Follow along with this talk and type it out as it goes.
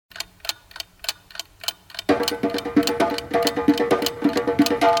Hi,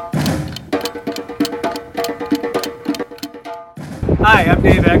 I'm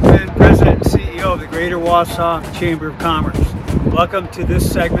Dave Ekman, President and CEO of the Greater Wausau Chamber of Commerce. Welcome to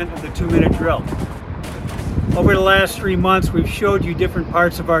this segment of the 2-Minute Drill. Over the last 3 months, we've showed you different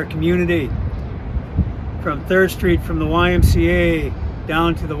parts of our community, from 3rd Street, from the YMCA,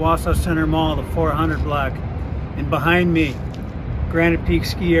 down to the Wausau Center Mall, the 400 block, and behind me, Granite Peak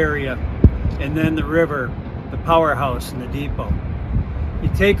Ski Area, and then the river, the powerhouse, and the depot. You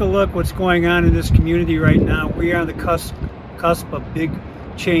take a look what's going on in this community right now. We are on the cusp of big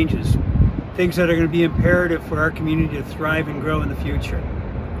changes, things that are going to be imperative for our community to thrive and grow in the future.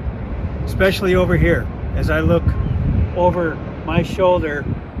 Especially over here, as I look over my shoulder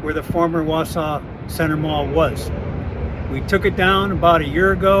where the former Wausau Center Mall was. We took it down about a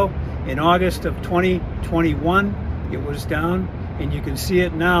year ago. In August of 2021, it was down, and you can see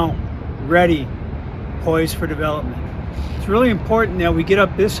it now, ready, poised for development. It's really important that we get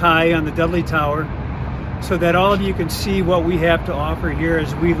up this high on the Dudley Tower so that all of you can see what we have to offer here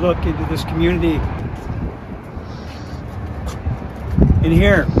as we look into this community. And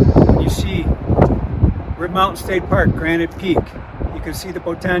here you see Rib Mountain State Park, Granite Peak. You can see the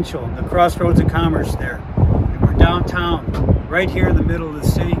potential, the crossroads of commerce there. And we're downtown, right here in the middle of the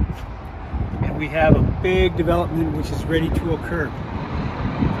city. And we have a big development which is ready to occur.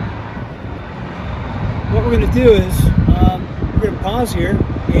 What we're going to do is, we're going to pause here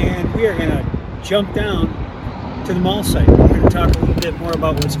and we are going to jump down to the mall site. We're going to talk a little bit more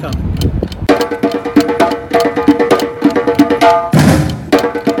about what's coming.